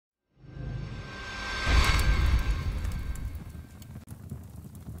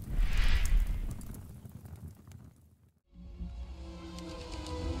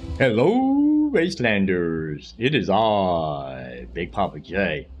Hello, Wastelanders. It is I, Big Papa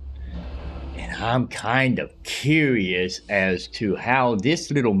J. And I'm kind of curious as to how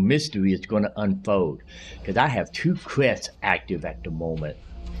this little mystery is going to unfold. Because I have two quests active at the moment.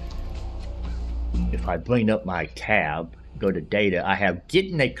 If I bring up my tab, go to data, I have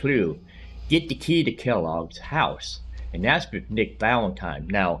Getting a Clue. Get the key to Kellogg's house. And that's with Nick Valentine.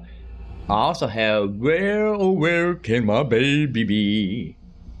 Now, I also have Where, oh where can my baby be?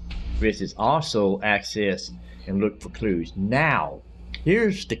 Which is also access and look for clues. Now,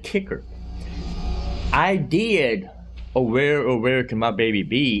 here's the kicker. I did oh where can my baby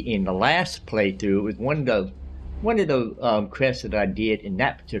be in the last playthrough. It was one of the quests that I did in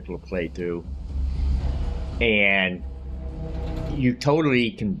that particular playthrough. And you totally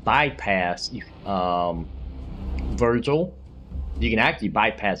can bypass Virgil. You can actually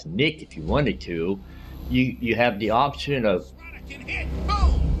bypass Nick if you wanted to. You have the option of...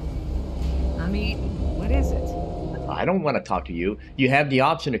 I mean, what is it? I don't want to talk to you. You have the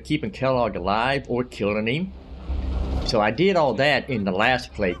option of keeping Kellogg alive or killing him. So I did all that in the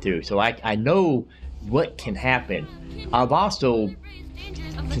last playthrough. So I know what can happen. I've also,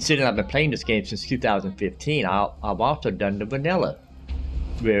 considering I've been playing this game since 2015, I've also done the vanilla,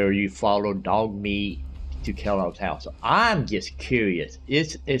 where you follow dog meat to Kellogg's house. So I'm just curious.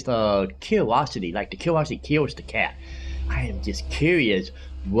 It's a curiosity, like the curiosity kills the cat. I am just curious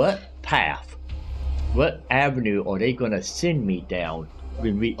what path, what avenue are they going to send me down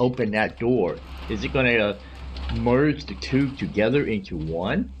when we open that door? Is it going to merge the two together into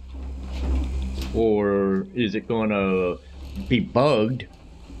one? Or is it going to be bugged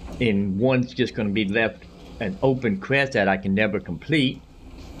and one's just going to be left an open quest that I can never complete?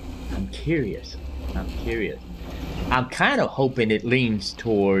 I'm curious. I'm kind of hoping it leans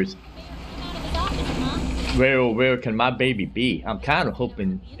towards where can my baby be? I'm kind of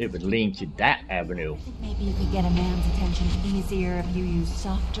hoping it would lean to that avenue. Maybe you could get a man's attention easier if you use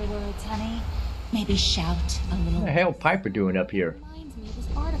softer words, honey. Maybe shout a little. What the hell Piper doing up here? Reminds me of this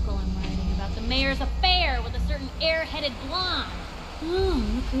article I'm writing about the mayor's affair with a certain air-headed blonde. Oh,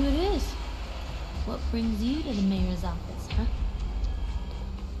 look who it is. What brings you to the mayor's office, huh?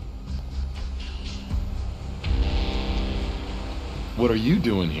 What are you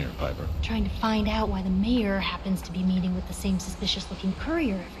doing here, Piper? Trying to find out why the mayor happens to be meeting with the same suspicious-looking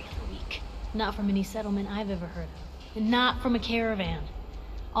courier every other week. Not from any settlement I've ever heard of. And not from a caravan.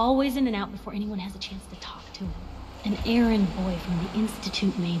 Always in and out before anyone has a chance to talk to him. An errand boy from the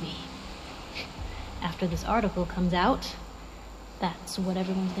Institute, maybe. After this article comes out, that's what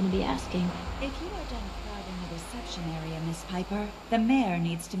everyone's gonna be asking. If you are done crowding the reception area, Miss Piper, the mayor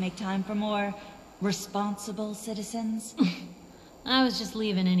needs to make time for more responsible citizens. I was just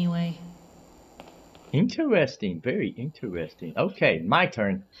leaving anyway. Interesting, very interesting. Okay, my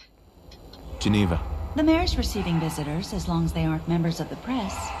turn. Geneva. The mayor's receiving visitors as long as they aren't members of the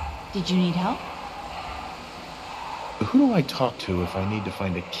press. Did you need help? Who do I talk to if I need to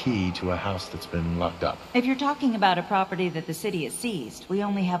find a key to a house that's been locked up? If you're talking about a property that the city has seized, we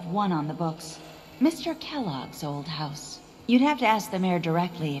only have one on the books. Mr. Kellogg's old house. You'd have to ask the mayor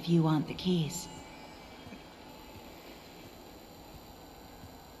directly if you want the keys.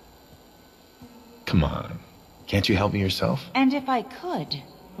 Come on. Can't you help me yourself? And if I could,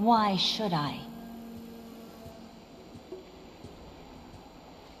 why should I?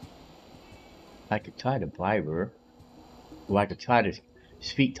 I could try to bribe her, or I could try to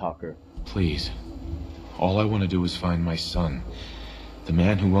sweet talk her. Please. All I want to do is find my son. The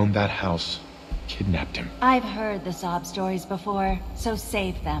man who owned that house kidnapped him. I've heard the sob stories before, so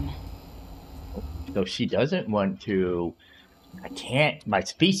save them. So she doesn't want to... I can't... My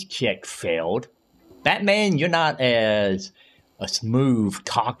speech check failed. Batman, you're not as a smooth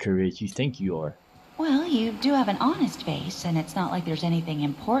talker as you think you are. Well, you do have an honest face, and it's not like there's anything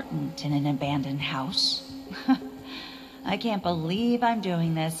important in an abandoned house. I can't believe I'm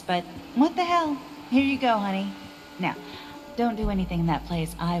doing this, but what the hell? Here you go, honey. Now, don't do anything in that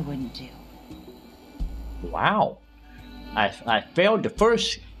place I wouldn't do. Wow. I failed the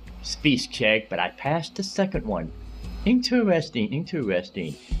first speech check, but I passed the second one. Interesting,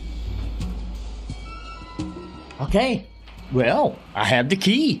 interesting. Okay, well, I have the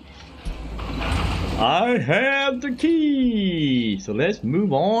key. I have the key. So let's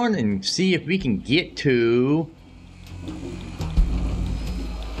move on and see if we can get to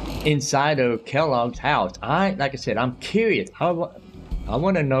inside of Kellogg's house. Like I said, I'm curious. I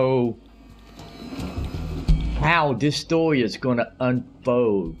want to know how this story is going to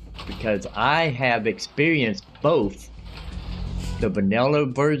unfold, because I have experienced both the vanilla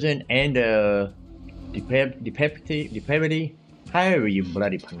version and the depravity However you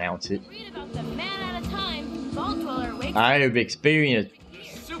bloody pronounce it. Read about the man at a time, vault dweller wakes I have experienced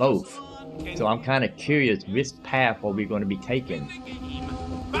both. So I'm kind of curious which path are we going to be taking.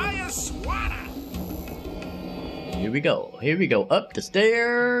 Buy a swatter. Here we go. Here we go. Up the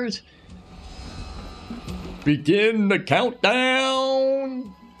stairs. Begin the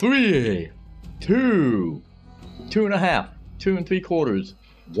countdown. 3, 2, 2.5, 2 3/4,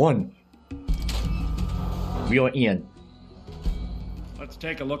 1. We are in. Let's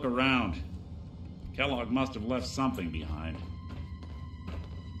take a look around. Kellogg must have left something behind.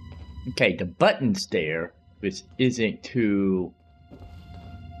 Okay, the buttons there, which isn't too...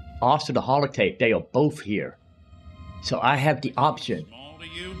 Also the holotape, they are both here. So I have the option. Small to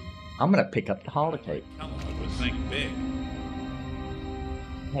you? I'm gonna pick up the holotape. Kellogg would think big.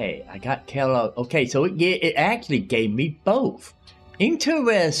 Hey, I got Kellogg. Okay, so it actually gave me both.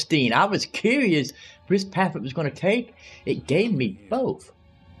 Interesting. I was curious which path it was gonna take. It gave me both.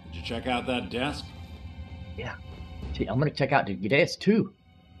 Did you check out that desk? Yeah. See, I'm gonna check out the desk too.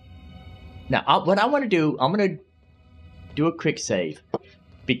 Now, what I want to do, I'm gonna do a quick save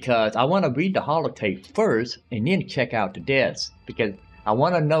because I want to read the holotape first and then check out the desk because I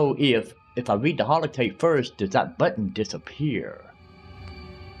want to know if I read the holotape first, does that button disappear?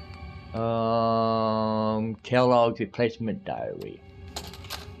 Kellogg's replacement diary.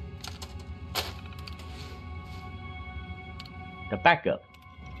 The backup.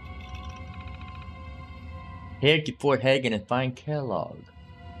 Head to Fort Hagen and find Kellogg.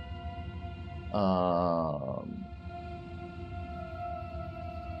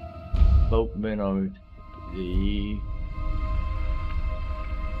 Both men are the...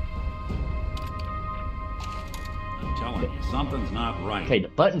 I'm telling you, something's not right. Okay, the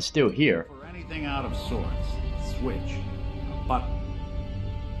button's still here. For anything out of sorts, switch, a button.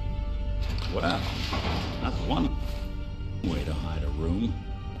 Well, that's one way to hide a room.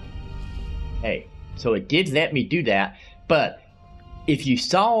 Hey, so it did let me do that, but if you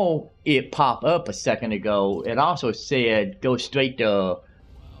saw it pop up a second ago, it also said go straight to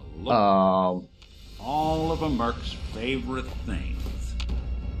Look, all of a Merc's favorite things.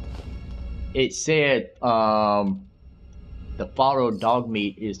 it said the follow dog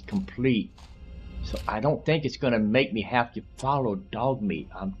meat is complete. So I don't think it's gonna make me have to follow dog meat.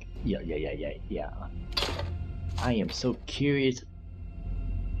 Yeah. I am so curious.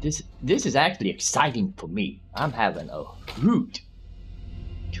 This is actually exciting for me. I'm having a hoot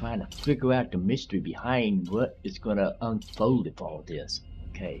trying to figure out the mystery behind what is gonna unfold with all this.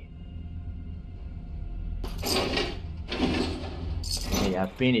 Okay. Okay, I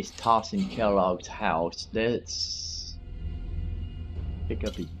finished tossing Kellogg's house. Let's pick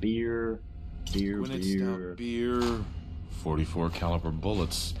up his beer. Beer, 44 caliber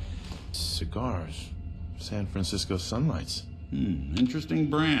bullets, cigars, San Francisco Sunlights. Interesting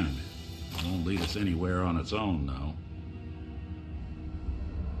brand. Won't lead us anywhere on its own, though.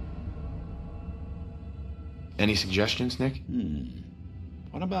 Any suggestions, Nick?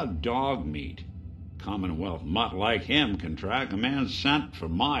 What about dog meat? Commonwealth mutt like him can track a man's scent for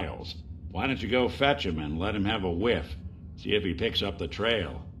miles. Why don't you go fetch him and let him have a whiff? See if he picks up the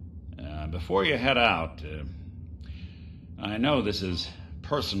trail. Before you head out, I know this is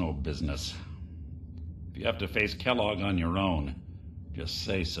personal business. If you have to face Kellogg on your own, just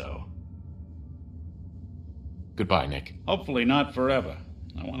say so. Goodbye, Nick. Hopefully not forever.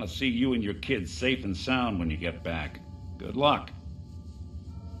 I want to see you and your kids safe and sound when you get back. Good luck.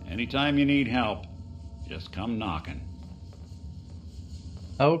 Anytime you need help, just come knocking.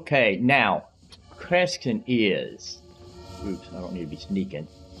 Okay, now, question is... Oops, I don't need to be sneaking.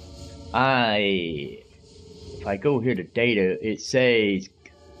 If I go here to data, it says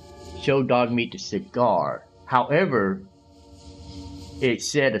show dog meat to cigar. However, it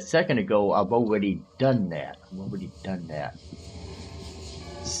said a second ago I've already done that.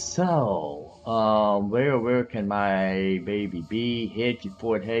 So, where can my baby be? Head to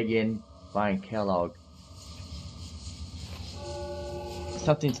Fort Hagen, find Kellogg.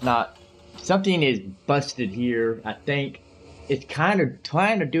 Something is busted here. I think it's kind of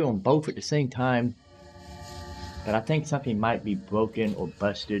trying to do them both at the same time, but I think something might be broken or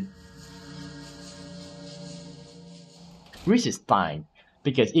busted. Which is fine,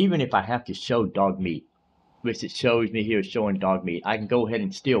 because even if I have to show dog meat, which it shows me here showing dog meat, I can go ahead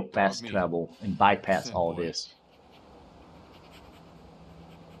and still fast travel and bypass all this.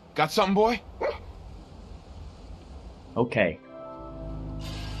 Got something, boy? Okay.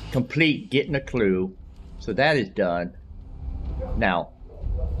 Complete getting a clue. So that is done. Now,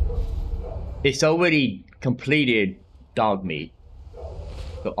 it's already completed dog meat.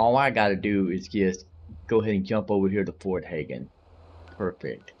 So all I gotta do is just go ahead and jump over here to Fort Hagen.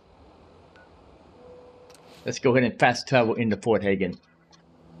 Perfect. Let's go ahead and fast travel into Fort Hagen.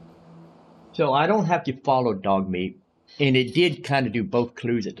 So I don't have to follow dog meat. And it did kind of do both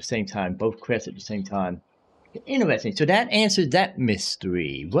clues at the same time, both quests at the same time. Interesting. So that answers that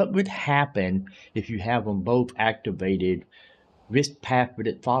mystery. What would happen if you have them both activated? Which path would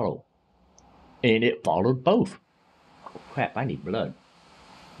it follow? And it followed both. Oh crap, I need blood.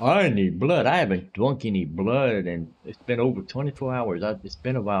 I need blood. I haven't drunk any blood and it's been over 24 hours. It's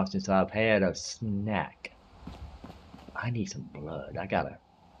been a while since I've had a snack. I need some blood. I gotta...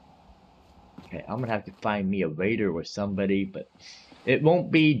 Okay, I'm gonna have to find me a raider or somebody, but it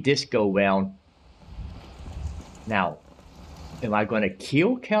won't be this go round. Now, am I gonna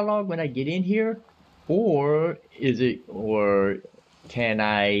kill Kellogg when I get in here? Or can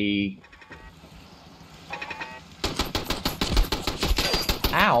I...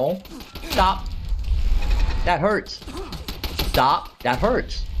 Ow! Stop! That hurts! Stop! That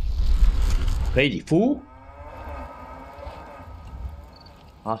hurts! Crazy fool!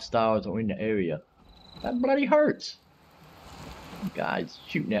 Hostiles are in the area. That bloody hurts! You guys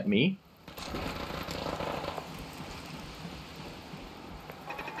shooting at me.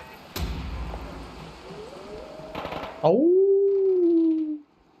 Oh!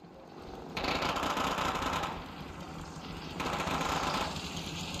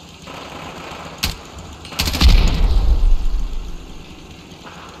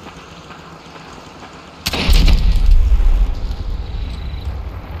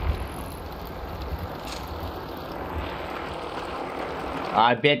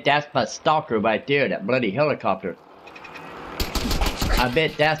 I bet that's my stalker right there, that bloody helicopter. I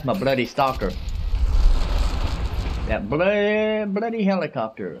bet that's my bloody stalker. That bloody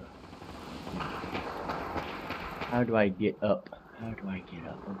helicopter. How do I get up? How do I get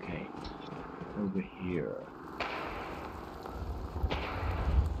up? Okay. Over here.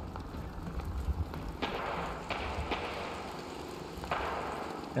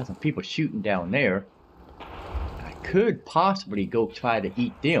 There's some people shooting down there. I could possibly go try to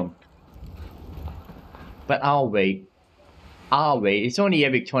eat them. But I'll wait. I'll wait. It's only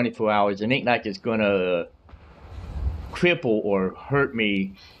every 24 hours. It ain't like it's gonna cripple or hurt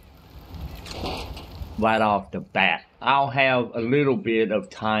me right off the bat. I'll have a little bit of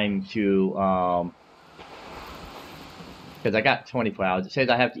time to because I got 24 hours. It says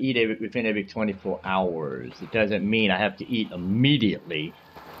I have to eat within every 24 hours. It doesn't mean I have to eat immediately.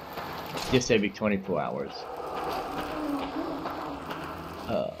 Just every 24 hours.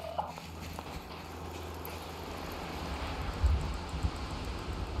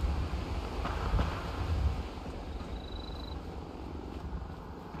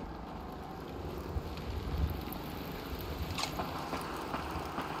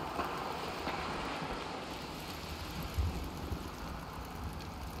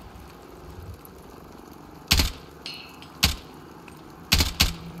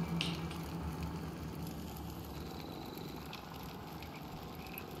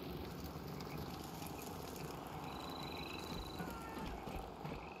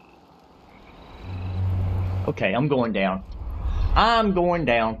 Okay, I'm going down. I'm going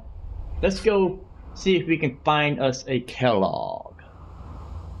down. Let's go see if we can find us a Kellogg.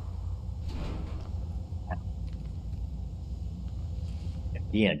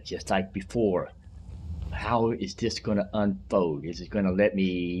 Again, just like before, how is this going to unfold? Is it going to let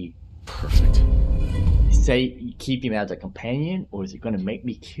me Perfect. say keep him as a companion, or is it going to make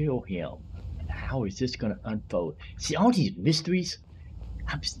me kill him? And how is this going to unfold? See, all these mysteries.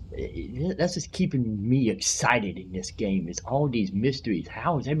 That's just keeping me excited in this game. Is all these mysteries.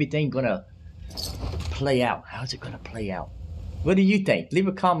 How is everything gonna play out? How's it gonna play out? What do you think? Leave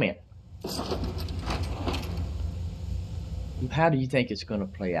a comment. How do you think it's gonna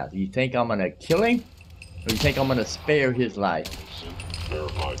play out? Do you think I'm gonna kill him? Or do you think I'm gonna spare his life?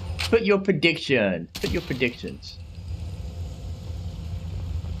 Put your prediction. Put your predictions.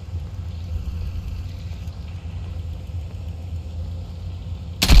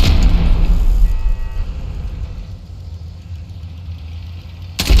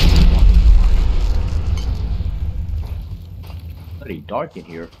 Bloody dark in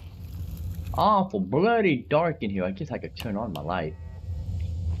here. Awful bloody dark in here. I guess I could turn on my light.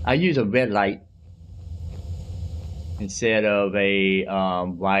 I use a red light instead of a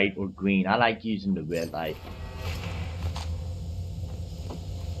white or green. I like using the red light.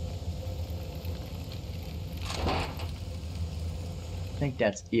 I think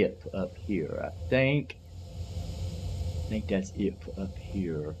that's it for up here. I think that's it for up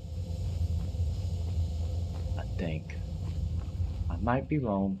here. I think. I might be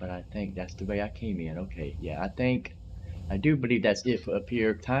wrong, but I think that's the way I came in. Okay, yeah, I think I do believe that's it for up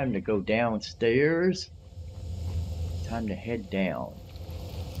here. Time to go downstairs. Time to head down.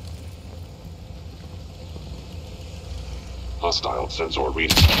 Hostile sensor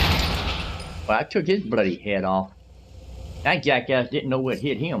reading. Well, I took his bloody head off. That jackass didn't know what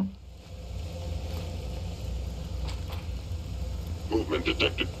hit him. Movement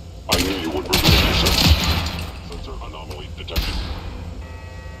detected. I knew you would reveal yourself. Sensor anomaly detected.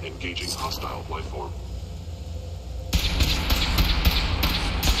 Engaging hostile life form.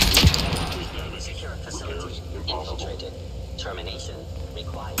 Secure facility. Infiltrated. Termination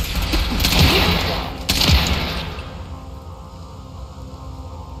required.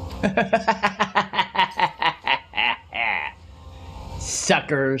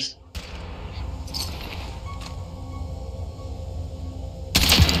 Suckers.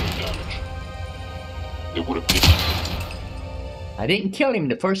 Damage. It would have been. I didn't kill him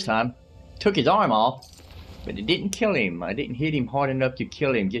the first time. Took his arm off, but it didn't kill him. I didn't hit him hard enough to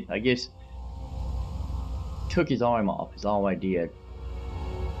kill him. I guess took his arm off is all I did.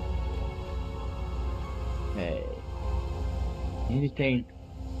 Hey. Anything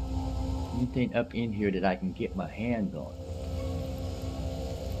up in here that I can get my hands on?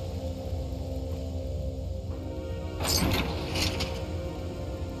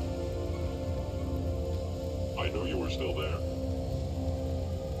 I knew you were still there.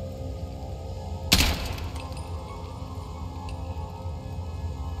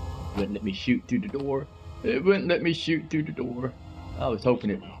 Wouldn't let me shoot through the door. It wouldn't let me shoot through the door. I was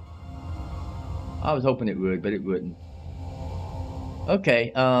hoping it would, but it wouldn't.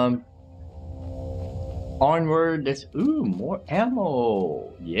 Okay, onward. Let's more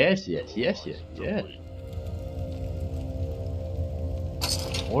ammo. Yes.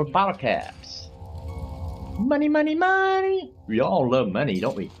 More bottle caps. Money. We all love money,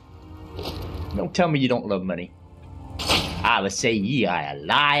 don't we? Don't tell me you don't love money. I would say you are a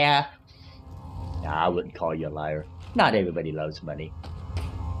liar. No, I wouldn't call you a liar. Not everybody loves money.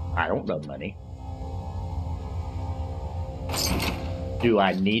 I don't love money. Do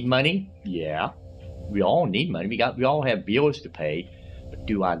I need money? Yeah. We all need money. We all have bills to pay. But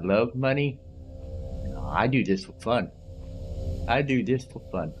do I love money? No, I do this for fun.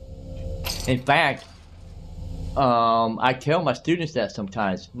 In fact, I tell my students that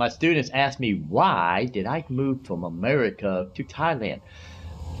sometimes. My students ask me, why did I move from America to Thailand?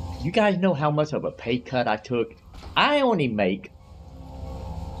 You guys know how much of a pay cut I took? I only make,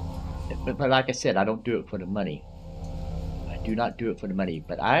 but like I said, I don't do it for the money. I do not do it for the money,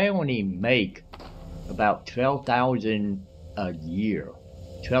 but I only make about 12,000 a year.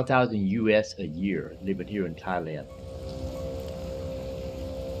 12,000 US a year living here in Thailand.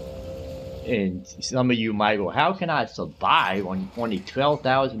 And some of you might go, how can I survive on only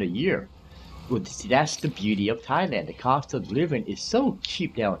 12,000 a year? Well, see, that's the beauty of Thailand. The cost of living is so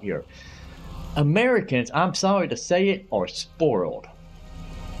cheap down here. Americans, I'm sorry to say it, are spoiled.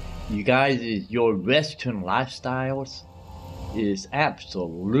 You guys, your Western lifestyles is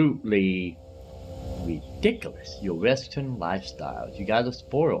absolutely ridiculous. Your Western lifestyles. You guys are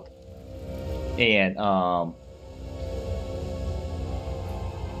spoiled. And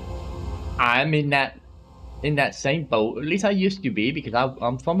I'm in that same boat. At least I used to be, because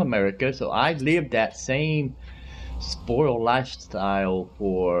I'm from America, so I lived that same spoiled lifestyle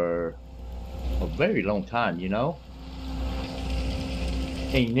for a very long time, you know.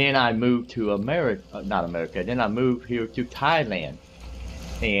 And then I moved to then I moved here to Thailand,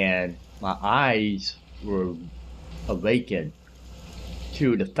 and my eyes were awakened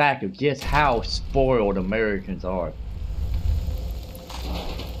to the fact of just how spoiled Americans are.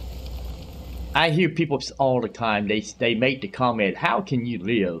 I hear people all the time, they make the comment, how can you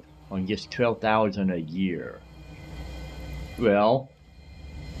live on just 12,000 a year? Well,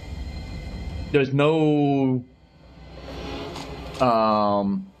 there's no how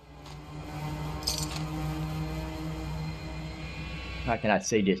can I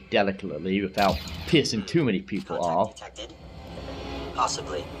say this delicately without pissing too many people off? Detected.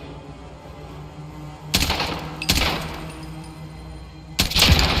 Possibly.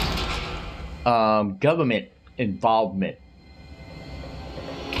 Government involvement.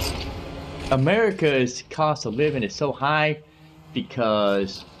 America's cost of living is so high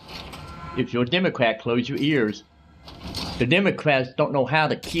because if you're a Democrat, close your ears. The Democrats don't know how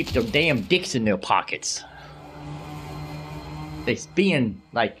to keep their damn dicks in their pockets. They spend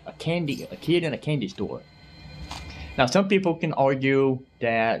like a kid in a candy store. Now, some people can argue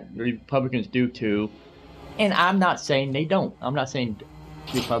that the Republicans do too, and I'm not saying they don't. I'm not saying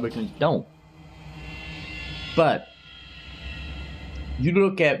Republicans don't. But you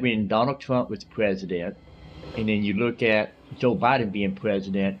look at when Donald Trump was president, and then you look at Joe Biden being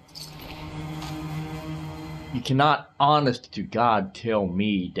president, you cannot, honest to God, tell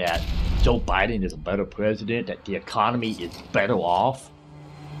me that Joe Biden is a better president, that the economy is better off.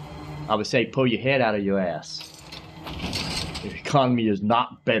 I would say pull your head out of your ass. The economy is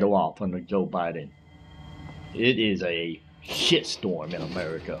not better off under Joe Biden. It is a shitstorm in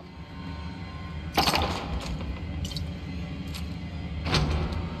America.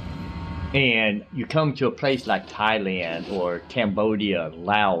 And you come to a place like Thailand or Cambodia,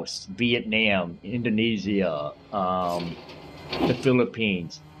 Laos, Vietnam, Indonesia, the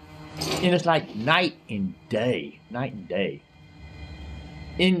Philippines, and it's like night and day, night and day.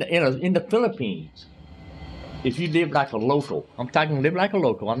 In the Philippines, if you live like a local, I'm talking live like a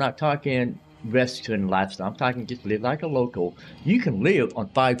local, I'm not talking Western lifestyle, I'm talking just live like a local, you can live on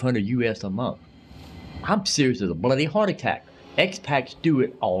 500 US a month. I'm serious as a bloody heart attack. Expats do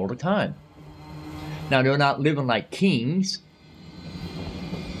it all the time. Now, they're not living like kings.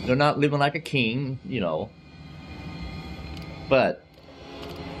 They're not living like a king, you know. But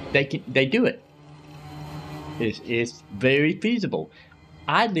they do it. It's very feasible.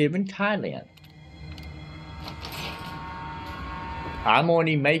 I live in Thailand. I'm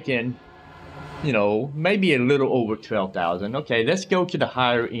only making, you know, maybe a little over 12,000. Okay, let's go to the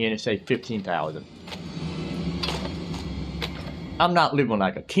higher end and say 15,000. I'm not living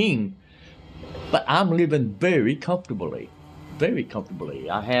like a king, but I'm living very comfortably. Very comfortably.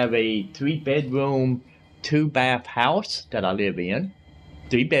 I have a 3-bedroom, 2-bath house that I live in.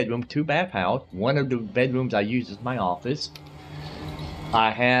 3-bedroom, 2-bath house. One of the bedrooms I use as my office. I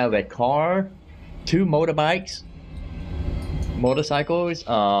have a car, 2 motorbikes, motorcycles.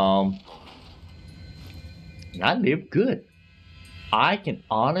 And I live good. I can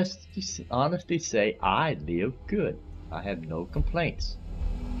honestly say I live good. I have no complaints.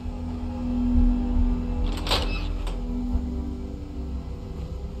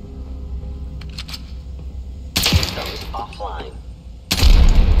 Systems offline.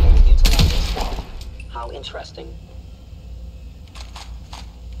 Utilize stealth. How interesting.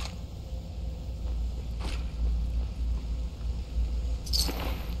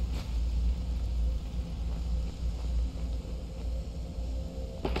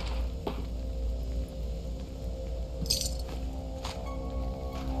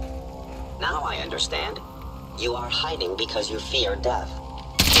 Now I understand. You are hiding because you fear death.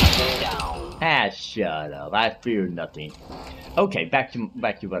 Hiding down. Ah, shut up. I fear nothing. Okay, back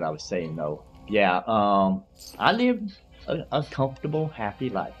to what I was saying though. Yeah, I live a comfortable,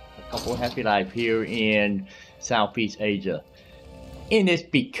 happy life. A comfortable, happy life here in Southeast Asia. And it's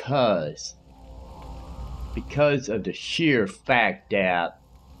because of the sheer fact that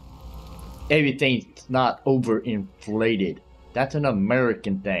everything's not overinflated. That's an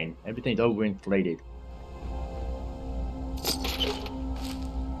American thing. Everything's overinflated.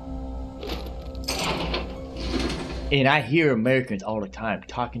 And I hear Americans all the time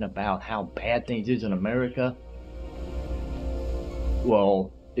talking about how bad things is in America.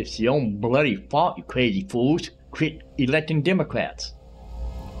 Well, it's your own bloody fault, you crazy fools. Quit electing Democrats.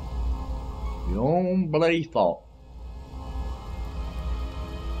 Your own bloody fault.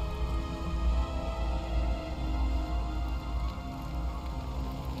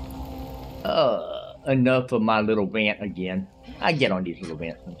 Enough of my little rant again. I get on these little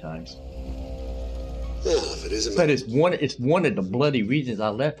rants sometimes. Well, if it isn't, but it's one of the bloody reasons I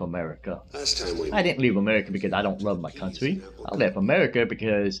left America. Last time I didn't leave America because I don't love my country. I left America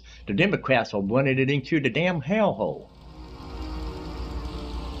because the Democrats are running it into the damn hellhole.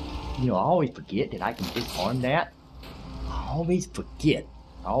 You know, I always forget that I can disarm that. I always forget.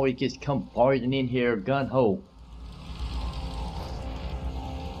 I always just come barging in here gun-ho.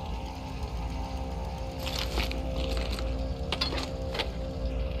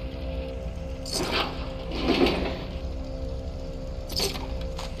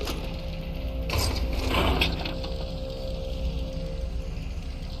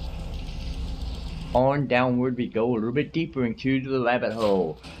 On downward we go, a little bit deeper into the rabbit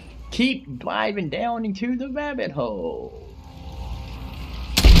hole. Keep driving down into the rabbit hole.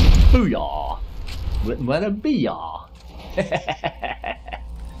 Booyah! Wouldn't want to be y'all.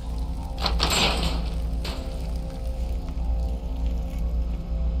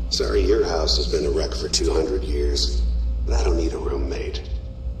 Sorry, your house has been a wreck for 200 years, but I don't need a roommate.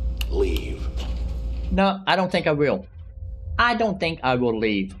 Leave. No, I don't think I will. I don't think I will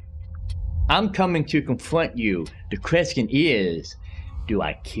leave. I'm coming to confront you. The question is, do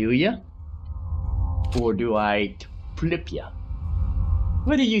I kill you? Or do I flip you?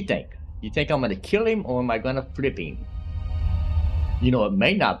 What do you think? You think I'm gonna kill him or am I gonna flip him? You know, it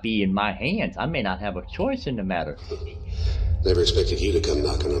may not be in my hands. I may not have a choice in the matter. Never expected you to come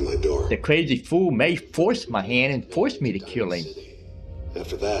knocking on my door. The crazy fool may force my hand and force me to kill him.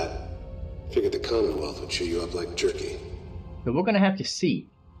 After that, figured the Commonwealth would chew you up like jerky. So we're gonna have to see.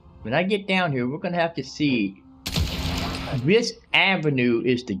 When I get down here, we're gonna have to see which avenue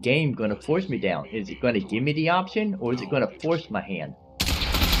is the game gonna force me down. Is it gonna give me the option, or is it gonna force my hand?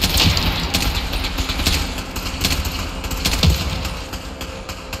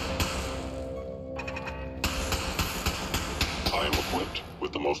 I am equipped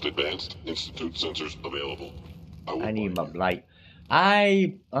with the most advanced Institute sensors available. I need my light.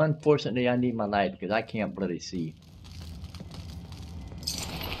 Unfortunately, I need my light because I can't bloody see.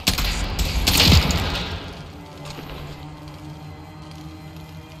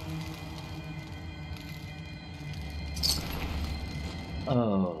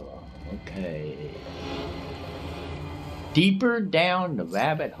 Oh, okay. Deeper down the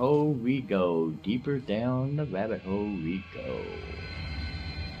rabbit hole we go. Deeper down the rabbit hole we go.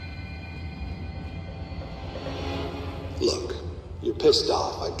 Look, you're pissed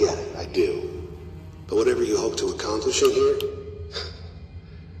off. I get it. I do. But whatever you hope to accomplish in here,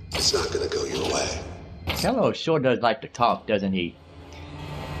 it's not gonna go your way. Hello sure does like to talk, doesn't he?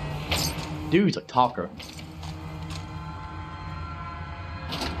 Dude's a talker.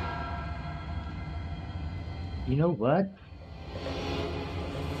 You know what?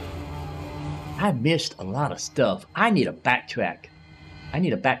 I missed a lot of stuff. I need a backtrack. I need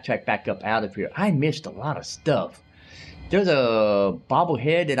to backtrack back up out of here. I missed a lot of stuff. There's a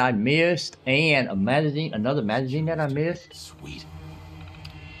bobblehead that I missed and a magazine, another magazine that I missed. Sweet.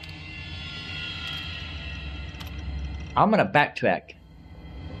 I'm gonna backtrack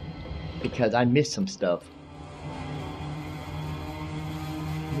because I missed some stuff.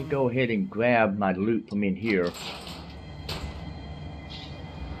 Let me go ahead and grab my loot from in here.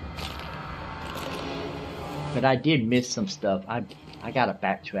 But I did miss some stuff. I gotta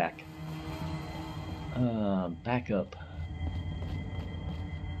backtrack. Back up.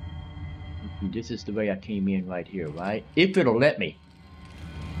 This is the way I came in right here, right? If it'll let me.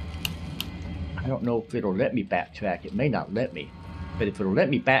 I don't know if it'll let me backtrack. It may not let me. But if it'll let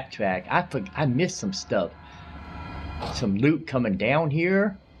me backtrack, I missed some stuff. Some loot coming down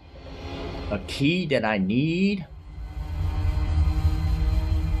here. A key that I need.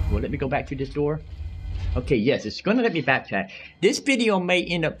 Will let me go back through this door? Okay, yes, it's gonna let me backtrack. This video may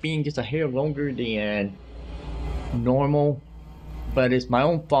end up being just a hair longer than normal, but it's my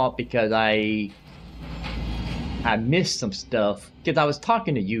own fault because I missed some stuff because I was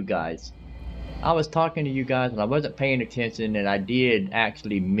talking to you guys. And I wasn't paying attention, and I did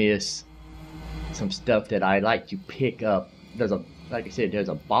actually miss some stuff that I like to pick up. Like I said, there's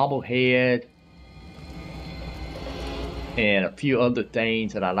a bobblehead and a few other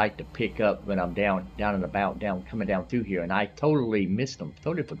things that I like to pick up when I'm down and about, coming down through here, and I totally missed them.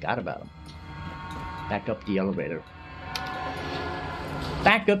 Totally forgot about them. Back up the elevator.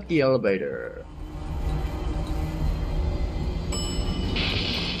 Back up the elevator.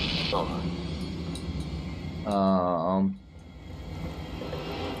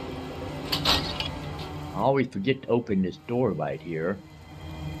 I always forget to open this door right here.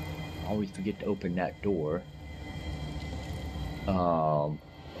 Always forget to open that door.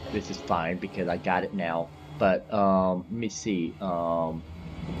 This is fine because I got it now. But let me see.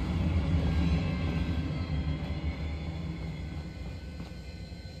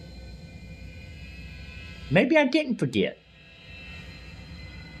 Maybe I didn't forget.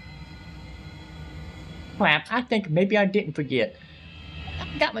 Crap, I think maybe I didn't forget.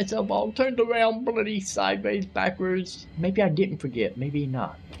 I got myself all turned around, bloody sideways, backwards. Maybe I didn't forget, maybe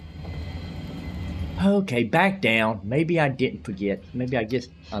not. Okay, back down. Maybe I didn't forget. Maybe I'm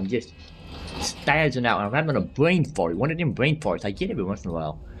just spazzing out. I'm having a brain fart. One of them brain farts I get every once in a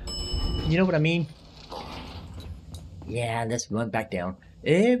while. You know what I mean? Yeah, let's run back down.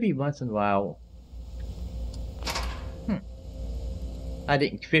 Every once in a while. I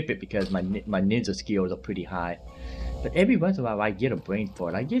didn't trip it because my ninja skills are pretty high. But every once in a while I get a brain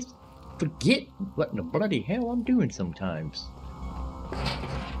fart. I just forget what in the bloody hell I'm doing sometimes.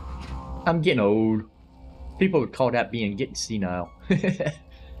 I'm getting old. People would call that getting senile.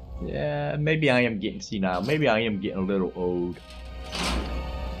 Yeah, maybe I am getting senile. Maybe I am getting a little old.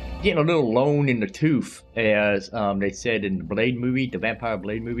 Getting a little lone in the tooth, as they said in the Blade movie, the Vampire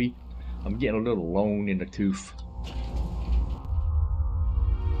Blade movie. I'm getting a little lone in the tooth.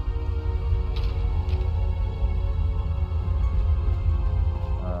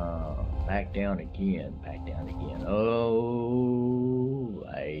 Back down again, back down again. Oh,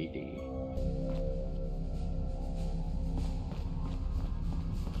 righty.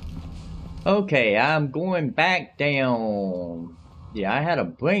 Okay, I'm going back down. Yeah, I had a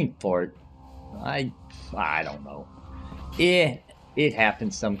brain fart. I don't know. It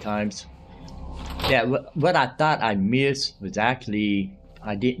happens sometimes. Yeah, what I thought I missed was actually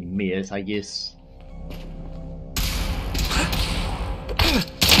I didn't miss. I guess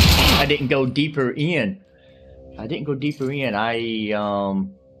I didn't go deeper in. I didn't go deeper in.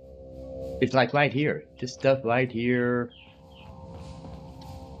 It's like right here. This stuff right here.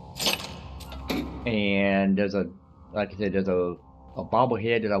 And there's like I said, there's a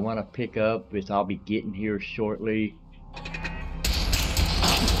bobblehead that I want to pick up, which I'll be getting here shortly.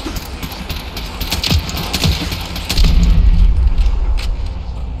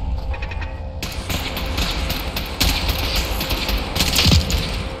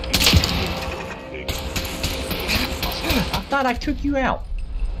 I thought I took you out.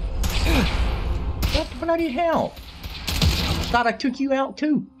 What the bloody hell? I thought I took you out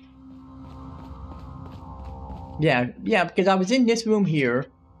too. Yeah, because I was in this room here,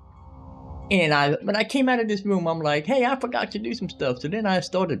 and when I came out of this room, I'm like, hey, I forgot to do some stuff. So then I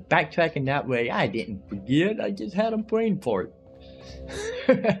started backtracking that way. I didn't forget. I just had a brain fart.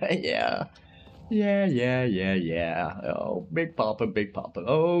 Yeah. Oh, Big Papa.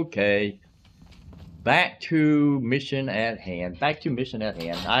 Okay. Back to mission at hand. I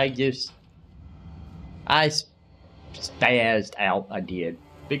spazzed out. I did.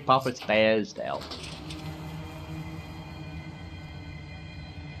 Big Papa spazzed out.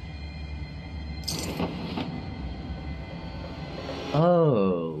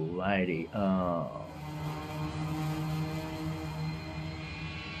 Oh, righty. Yeah,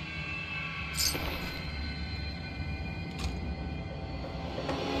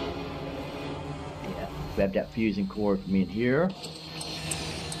 grab that fusing cord from in here.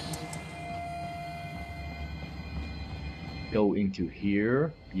 Go into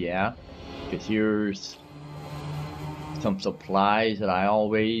here, yeah, because here's some supplies that I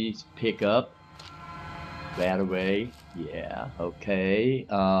always pick up. That away, yeah, okay.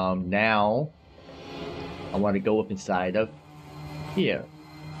 Now I want to go up inside of here.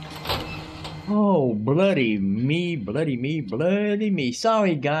 Oh, bloody me.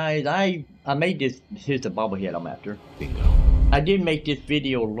 Sorry guys, I made this. Here's the bobblehead I'm after. Bingo. I did make this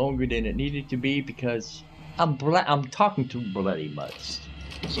video longer than it needed to be because I'm talking too bloody much.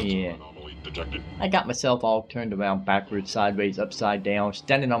 Yeah. Anomaly detected. I got myself all turned around backwards, sideways, upside down,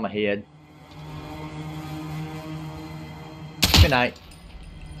 standing on my head. Good night.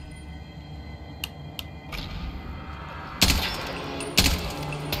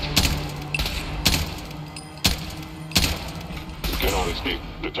 Cannot escape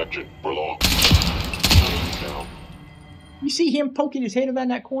detection for long. Down. You see him poking his head around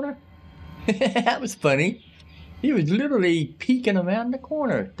that corner? That was funny. He was literally peeking around the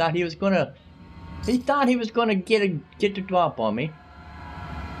corner. He thought he was gonna get the drop on me.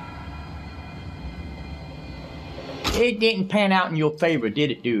 It didn't pan out in your favor, did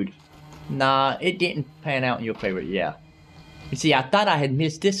it, dude? Nah, it didn't pan out in your favor, yeah. You see, I thought I had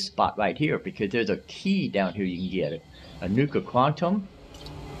missed this spot right here because there's a key down here you can get. A nuclear quantum.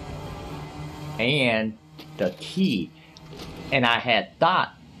 And the key. And I had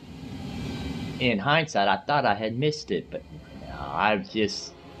thought, in hindsight, I thought I had missed it, but no, I was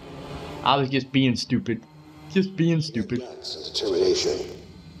just being stupid. Just being stupid. Guts and determination.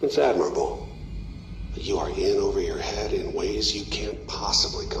 It's admirable. But you are in over your head in ways you can't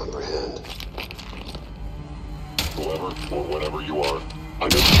possibly comprehend. Whoever or whatever you are,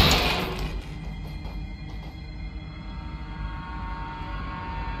 under.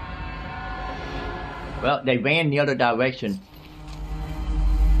 Well, they ran the other direction.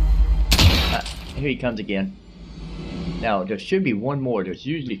 Here he comes again. Now, there should be one more. There's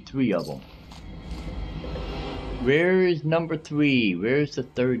usually 3 of them. Where's number 3? Where's the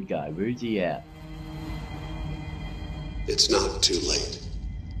 3rd guy? Where's he at? It's not too late.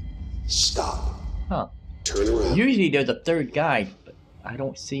 Stop. Huh. Turn around. Usually there's a 3rd guy, but I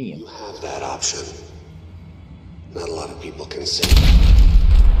don't see him. You have that option. Not a lot of people can see.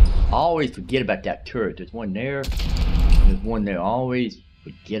 I always forget about that turret. There's one there, and there's one there. I always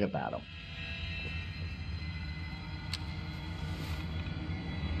forget about him.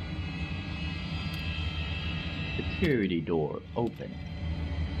 Security door open.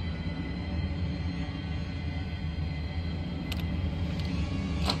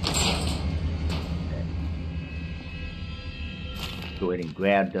 Go ahead and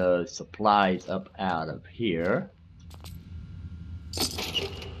grab the supplies up out of here.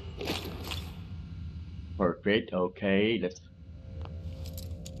 Perfect. Okay,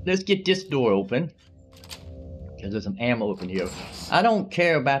 let's get this door open. Because there's some ammo up in here. I don't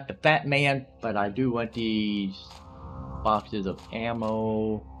care about the fat man, but I do want these boxes of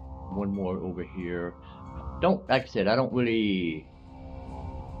ammo. One more over here. Like I said, I don't really...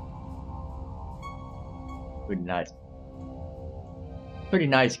 Pretty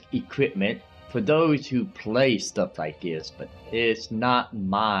nice equipment for those who play stuff like this, but it's not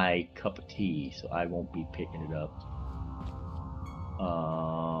my cup of tea, so I won't be picking it up.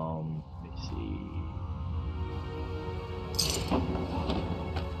 Let's see.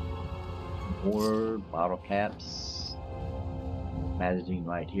 More bottle caps. Magazine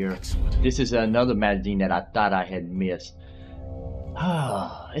right here. This is another magazine that I thought I had missed.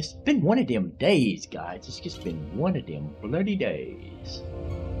 It's been one of them days, guys. It's just been one of them bloody days.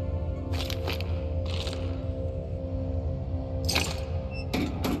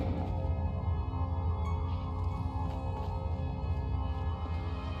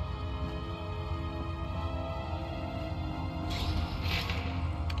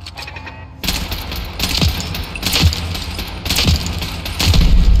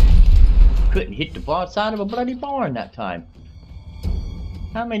 Couldn't hit the side of a bloody barn that time.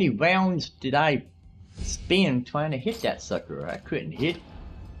 How many rounds did I spend trying to hit that sucker? I couldn't hit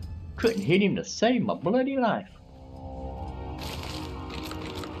him to save my bloody life.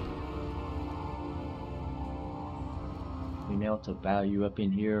 Anything else of value up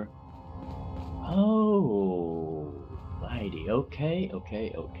in here? Oh, righty. Okay.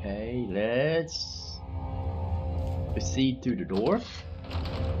 Let's proceed through the door.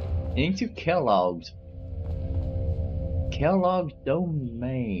 Into Kellogg's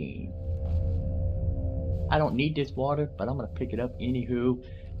domain. I don't need this water, but I'm gonna pick it up anywho.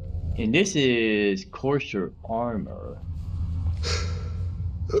 And this is coarser armor.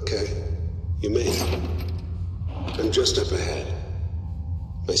 Okay, you made it. I'm just up ahead.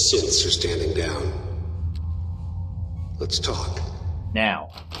 My synths are standing down. Let's talk. Now,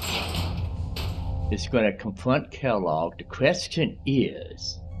 it's gonna confront Kellogg. The question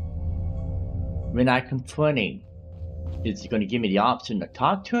is, when I confront him, is it going to give me the option to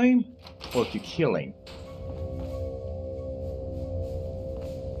talk to him or to kill him?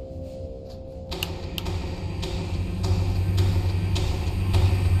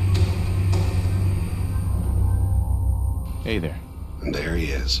 Hey there. And there he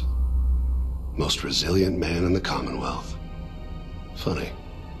is. Most resilient man in the Commonwealth. Funny.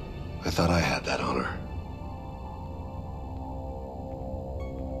 I thought I had that honor.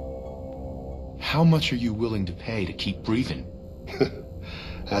 How much are you willing to pay to keep breathing?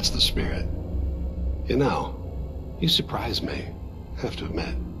 That's the spirit. You know, you surprise me, I have to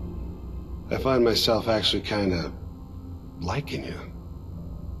admit. I find myself actually kind of liking you.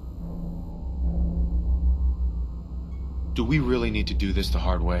 Do we really need to do this the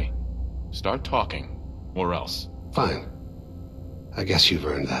hard way? Start talking, or else. Fine. I guess you've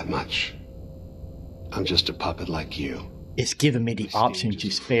earned that much. I'm just a puppet like you. It's giving me the option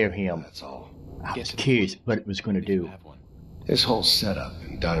to spare him. That's all. I was curious what it was going to do. This whole setup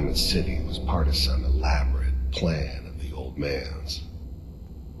in Diamond City was part of some elaborate plan of the old man's.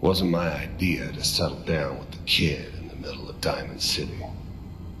 It wasn't my idea to settle down with the kid in the middle of Diamond City.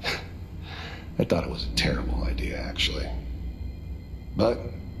 I thought it was a terrible idea, actually. But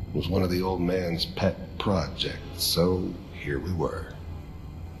it was one of the old man's pet projects, so here we were.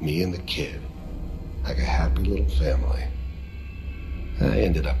 Me and the kid, like a happy little family. I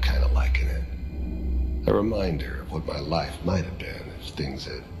ended up kind of liking it. A reminder of what my life might have been if things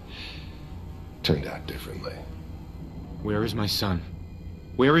had turned out differently. Where is my son?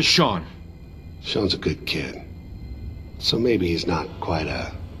 Where is Sean? Sean's a good kid. So maybe he's not quite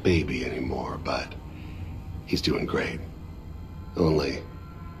a baby anymore, but he's doing great. Only,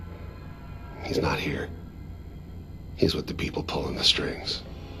 he's not here. He's with the people pulling the strings.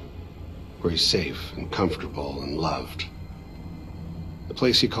 Where he's safe and comfortable and loved. The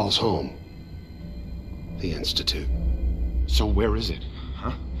place he calls home. The Institute. So where is it,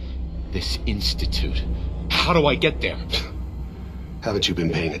 huh? This Institute. How do I get there? Haven't you been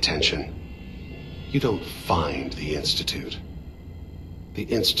paying attention? You don't find the Institute. The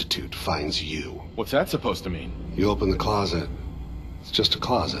Institute finds you. What's that supposed to mean? You open the closet. It's just a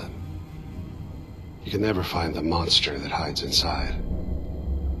closet. You can never find the monster that hides inside.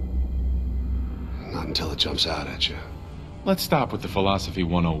 Not until it jumps out at you. Let's stop with the Philosophy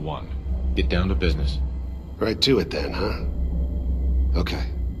 101. Get down to business. Right to it then, huh? Okay.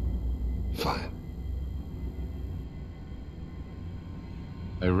 Fine.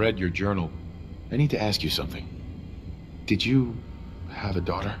 I read your journal. I need to ask you something. Did you have a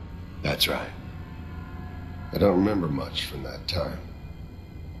daughter? That's right. I don't remember much from that time.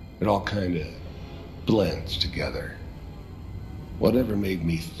 It all kinda blends together. Whatever made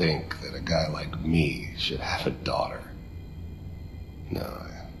me think that a guy like me should have a daughter? No,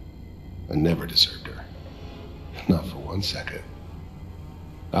 I never deserved her. Not for 1 second.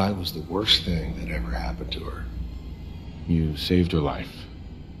 I was the worst thing that ever happened to her. You saved her life.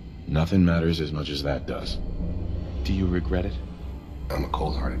 Nothing matters as much as that does. Do you regret it? I'm a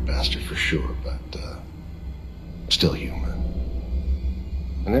cold-hearted bastard for sure, but, still human.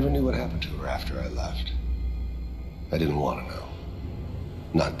 I never knew what happened to her after I left. I didn't want to know.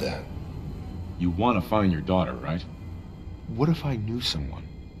 Not then. You want to find your daughter, right? What if I knew someone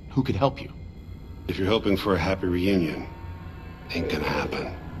who could help you? If you're hoping for a happy reunion, ain't gonna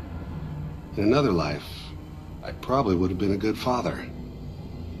happen. In another life, I probably would have been a good father.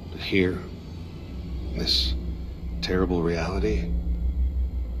 But here, in this terrible reality,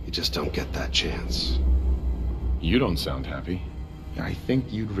 you just don't get that chance. You don't sound happy. I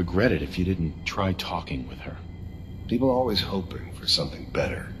think you'd regret it if you didn't try talking with her. People are always hoping for something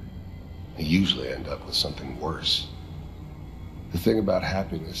better. They usually end up with something worse. The thing about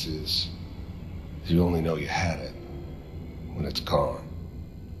happiness is you only know you had it when it's gone.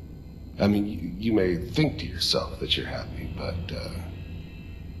 I mean, you may think to yourself that you're happy, but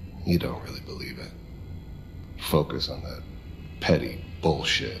you don't really believe it. You focus on that petty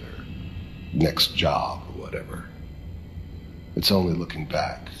bullshit or next job or whatever. It's only looking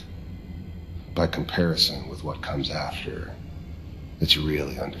back, by comparison with what comes after, that you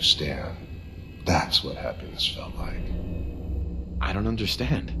really understand. That's what happiness felt like. I don't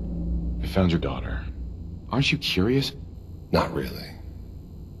understand. I found your daughter. Aren't you curious? Not really.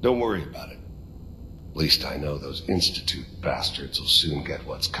 Don't worry about it. At least I know those Institute bastards will soon get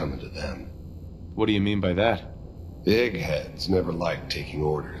what's coming to them. What do you mean by that? Eggheads never liked taking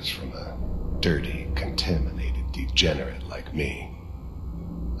orders from a dirty, contaminated degenerate like me.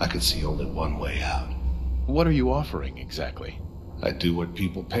 I could see only one way out. What are you offering, exactly? I do what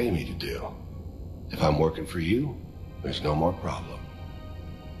people pay me to do. If I'm working for you, there's no more problem.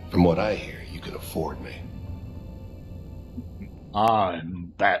 From what I hear, you can afford me.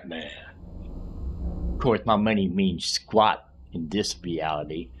 I'm Batman. Of course, my money means squat in this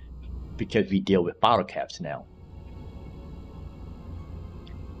reality because we deal with bottle caps now.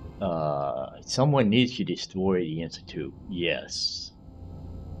 Someone needs to destroy the Institute. Yes.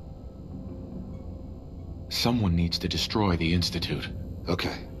 Someone needs to destroy the Institute.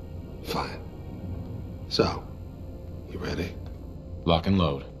 Okay, fine. So, you ready? Lock and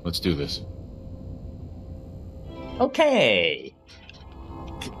load. Let's do this. Okay.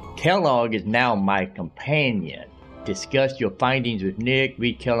 Kellogg is now my companion. Discuss your findings with Nick.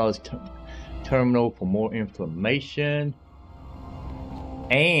 Read Kellogg's terminal for more information.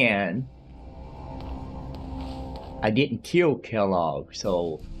 And I didn't kill Kellogg,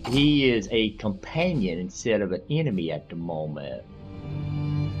 so he is a companion instead of an enemy at the moment.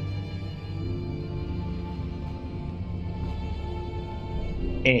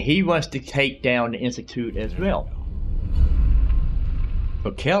 And he wants to take down the Institute as well.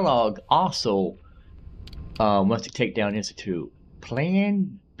 But Kellogg also wants to take down the Institute.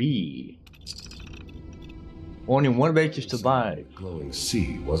 Plan B. Only one way to survive. Glowing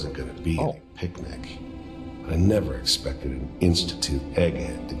sea wasn't gonna be any picnic. I never expected an Institute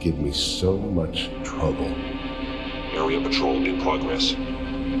egghead to give me so much trouble. Area patrol in progress.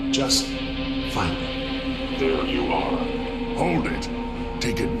 Just find it. There you are. Hold it.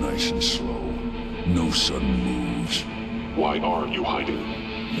 Take it nice and slow. No sudden moves. Why are you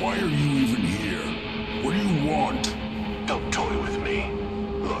hiding? Why are you even here? What do you want? Don't toy with me.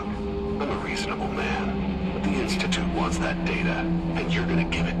 Look, I'm a reasonable man. But the Institute wants that data, and you're gonna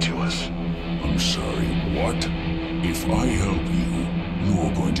give it to us. I'm sorry, what? If I help you,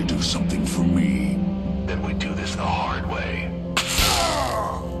 you're going to do something for me. Then we do this the hard way.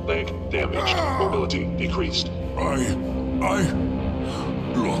 Leg damaged. Mobility decreased.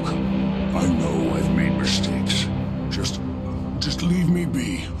 Look, I know I've made mistakes. Just leave me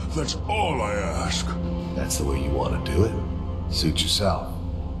be. That's all I ask. That's the way you want to do it? Suit yourself.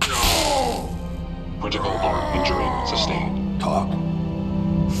 Critical arm injury sustained. Talk?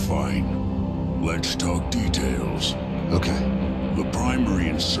 Fine. Let's talk details. Okay. The primary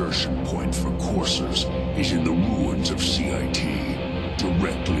insertion point for coursers is in the ruins of CIT,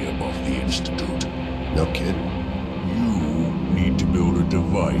 directly above the Institute. No kid. You need to build a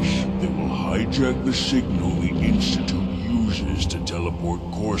device that will hijack the signal the Institute uses to teleport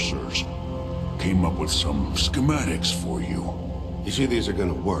coursers. Came up with some schematics for you. You see these are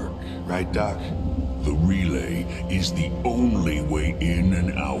gonna work, right, Doc? The relay is the only way in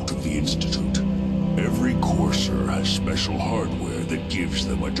and out of the Institute. Every courser has special hardware that gives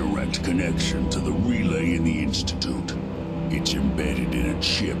them a direct connection to the relay in the Institute. It's embedded in a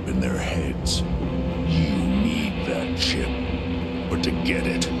chip in their heads. You need that chip. But to get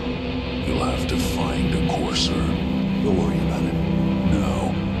it, you'll have to find a courser. Don't worry about it.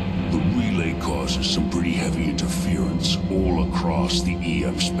 Now, the relay causes some pretty heavy interference all across the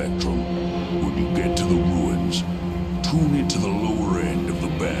EM spectrum. When you get to the ruins, tune into the lower end of the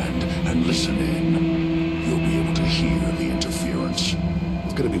band and listen in. You'll be able to hear the interference.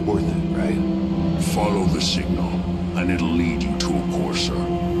 It's gonna be worth it, right? Follow the signal, and it'll lead you to a courser.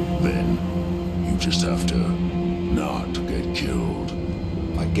 Then, you just have to not get killed.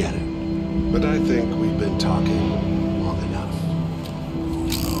 I get it. But I think we've been talking long enough.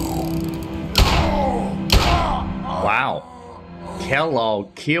 Wow.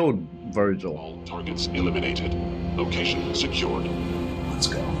 Kellogg killed Virgil. All targets eliminated. Location secured. Let's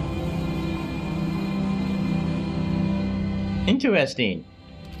go. Interesting.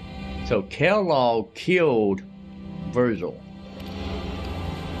 So Kellogg killed Virgil.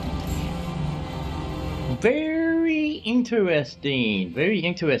 Very interesting. Very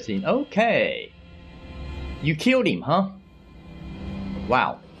interesting. Okay. You killed him, huh?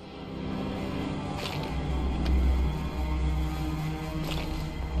 Wow.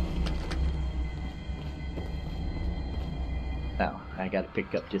 Now, I gotta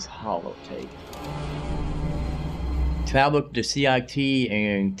pick up this holotape. Travel to the CIT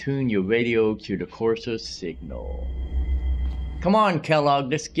and tune your radio to the courser signal. Come on, Kellogg,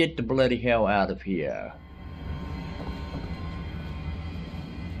 let's get the bloody hell out of here.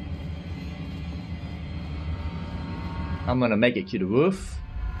 I'm gonna make it to the roof.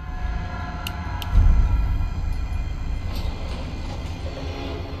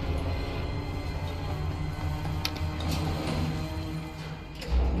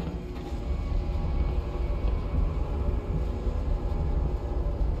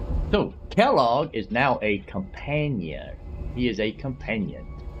 So, Kellogg is now a companion. He is a companion.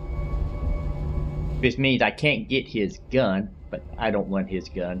 This means I can't get his gun, but I don't want his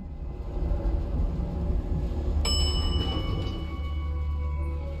gun.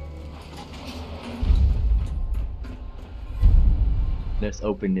 Let's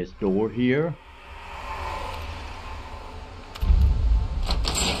open this door here.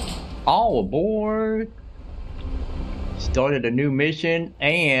 All aboard! Started a new mission,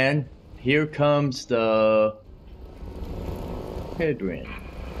 and here comes the headwind.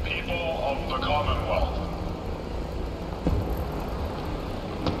 People of the Commonwealth,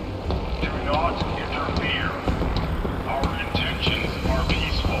 do not interfere. Our intentions are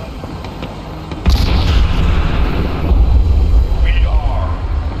peaceful. We are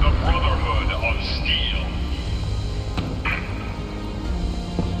the Brotherhood of Steel.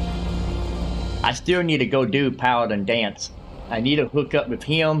 I still need to go do Paladin Dance. I need to hook up with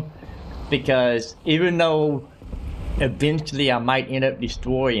him because even though eventually I might end up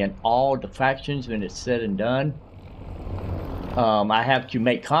destroying all the factions when it's said and done, I have to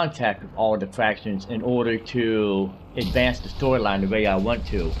make contact with all the factions in order to advance the storyline the way I want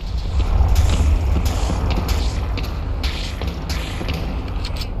to.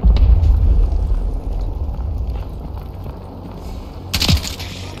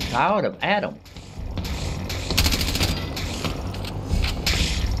 Child of Adam.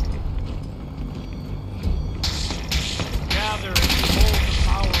 Gather and behold the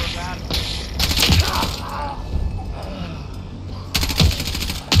power of Adam.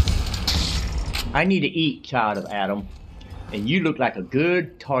 I need to eat, Child of Adam, and you look like a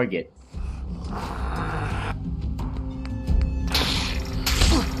good target.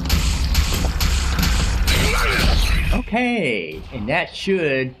 Okay, and that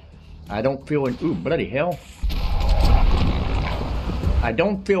should... I don't feel an... Ooh, bloody hell. I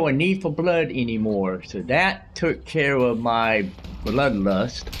don't feel a need for blood anymore, so that took care of my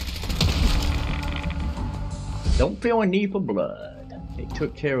bloodlust. Don't feel a need for blood. It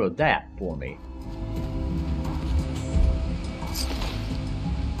took care of that for me.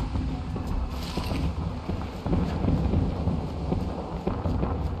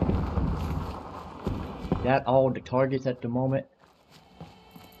 That all the targets at the moment.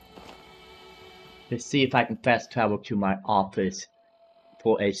 Let's see if I can fast travel to my office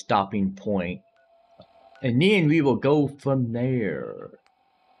for a stopping point. And then we will go from there.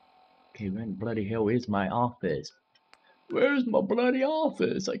 Okay, where in bloody hell is my office? Where's my bloody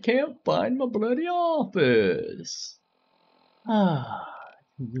office? I can't find my bloody office. Ah,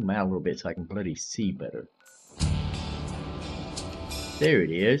 zoom out a little bit so I can bloody see better. There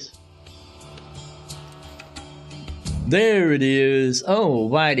it is. There it is.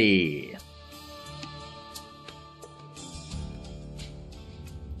 Alrighty.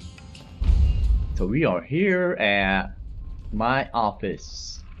 So we are here at my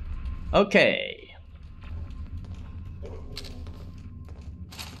office. Okay.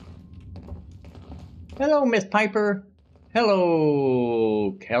 Hello, Miss Piper.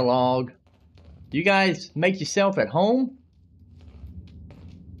 Hello, Kellogg. You guys make yourself at home?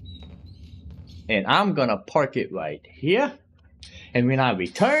 And I'm gonna park it right here. And when I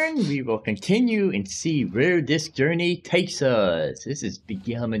return, we will continue and see where this journey takes us. This is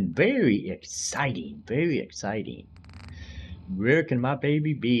becoming very exciting, very exciting. Where can my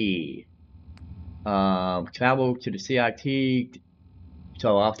baby be? Travel to the CIT.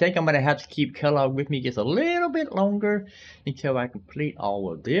 So I think I'm gonna have to keep Kellogg with me just a little bit longer until I complete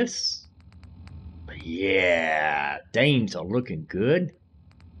all of this. But yeah, things are looking good.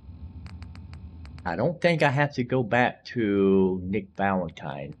 I don't think I have to go back to Nick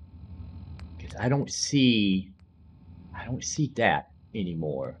Valentine, because I don't see that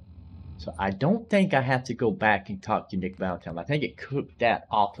anymore. So I don't think I have to go back and talk to Nick Valentine. I think it took that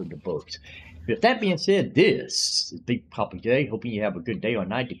off of the books. With that being said, this is Big Papa J. Hoping you have a good day or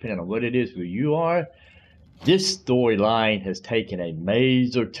night, depending on what it is where you are. This storyline has taken a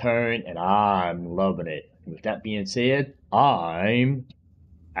major turn, and I'm loving it. With that being said, I'm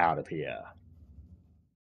out of here.